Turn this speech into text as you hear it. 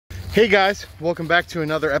Hey guys, welcome back to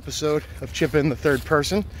another episode of Chippa in the Third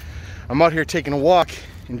Person. I'm out here taking a walk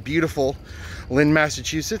in beautiful Lynn,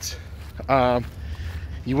 Massachusetts.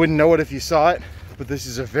 You wouldn't know it if you saw it, but this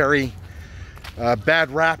is a very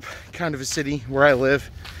bad rap kind of a city where I live.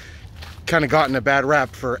 Kind of gotten a bad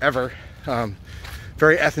rap forever.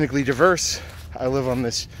 Very ethnically diverse. I live on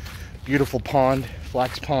this beautiful pond,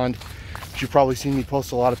 Flax Pond, which you've probably seen me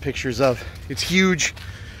post a lot of pictures of. It's huge.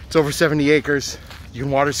 It's over 70 acres. You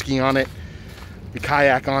can water ski on it, we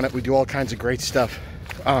kayak on it, we do all kinds of great stuff.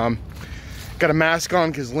 Got a mask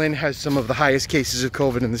on because Lynn has some of the highest cases of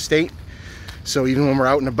COVID in the state. So even when we're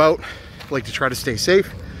out and about, I like to try to stay safe.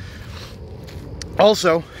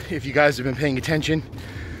 Also, if you guys have been paying attention,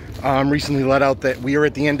 recently let out that we are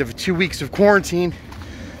at the end of 2 weeks of quarantine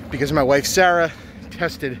because my wife Sarah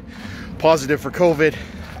tested positive for COVID.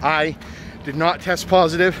 I did not test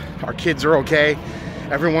positive. Our kids are okay.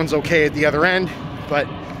 Everyone's okay at the other end. But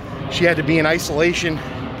she had to be in isolation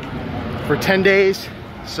for 10 days.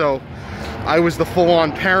 So I was the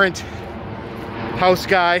full-on parent, house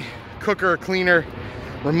guy, cooker, cleaner,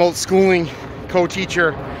 remote schooling,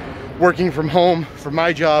 co-teacher, working from home for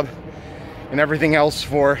my job and everything else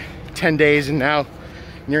for 10 days. And now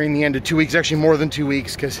nearing the end of 2 weeks, actually more than 2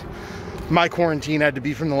 weeks, because my quarantine had to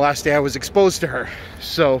be from the last day I was exposed to her.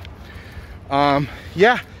 So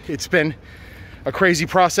yeah, it's been a crazy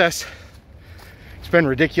process. It's been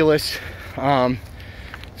ridiculous.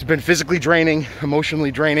 It's been physically draining,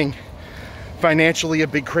 emotionally draining, financially a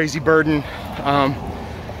big crazy burden.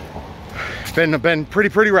 It's been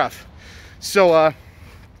pretty rough. So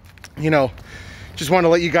you know, just wanted to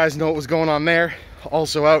let you guys know what was going on there.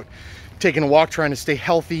 Also out taking a walk, trying to stay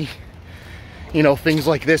healthy. You know, things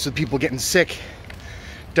like this with people getting sick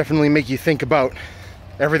definitely make you think about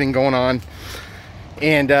everything going on.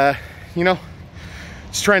 And you know,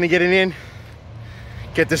 just trying to get it in,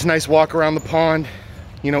 get this nice walk around the pond,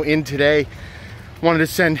 you know, in today. Wanted to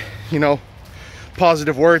send, you know,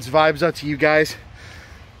 positive words, vibes out to you guys.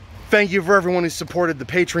 Thank you for everyone who's supported the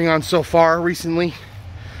Patreon so far recently.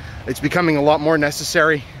 It's becoming a lot more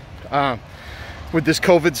necessary with this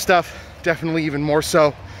COVID stuff, definitely even more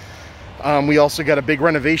so. We also got a big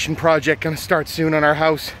renovation project gonna start soon on our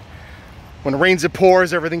house. When it rains, it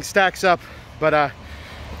pours, everything stacks up. But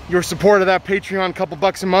your support of that Patreon, a couple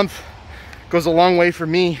bucks a month, goes a long way for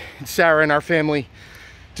me and Sarah and our family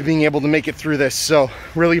to being able to make it through this. So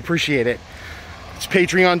really appreciate it. It's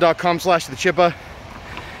patreon.com/thechippa.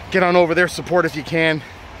 Get on over there, support if you can.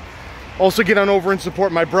 Also get on over and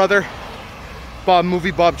support my brother, Bob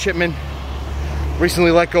Chipman.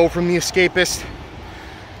 Recently let go from The Escapist.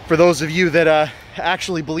 For those of you that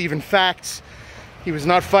actually believe in facts, he was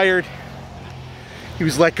not fired. He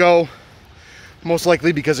was let go, most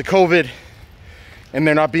likely because of COVID, and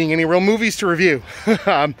there not being any real movies to review.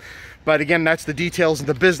 But again, that's the details of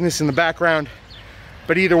the business in the background.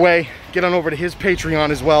 But either way, get on over to his Patreon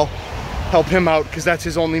as well. Help him out, because that's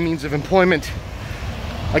his only means of employment.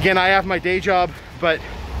 Again, I have my day job, but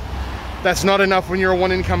that's not enough when you're a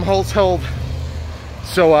one-income household.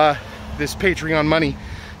 So this Patreon money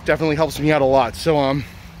definitely helps me out a lot. So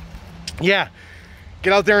yeah,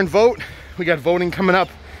 get out there and vote. We got voting coming up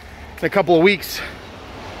in a couple of weeks.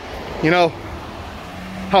 You know,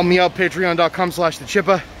 help me out,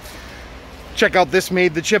 patreon.com/thechippa. Check out This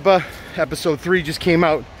Made the Chippa. Episode 3 just came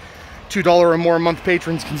out. $2 or more a month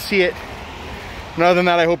patrons can see it. And other than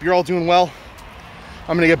that, I hope you're all doing well.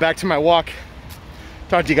 I'm gonna get back to my walk.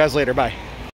 Talk to you guys later, bye.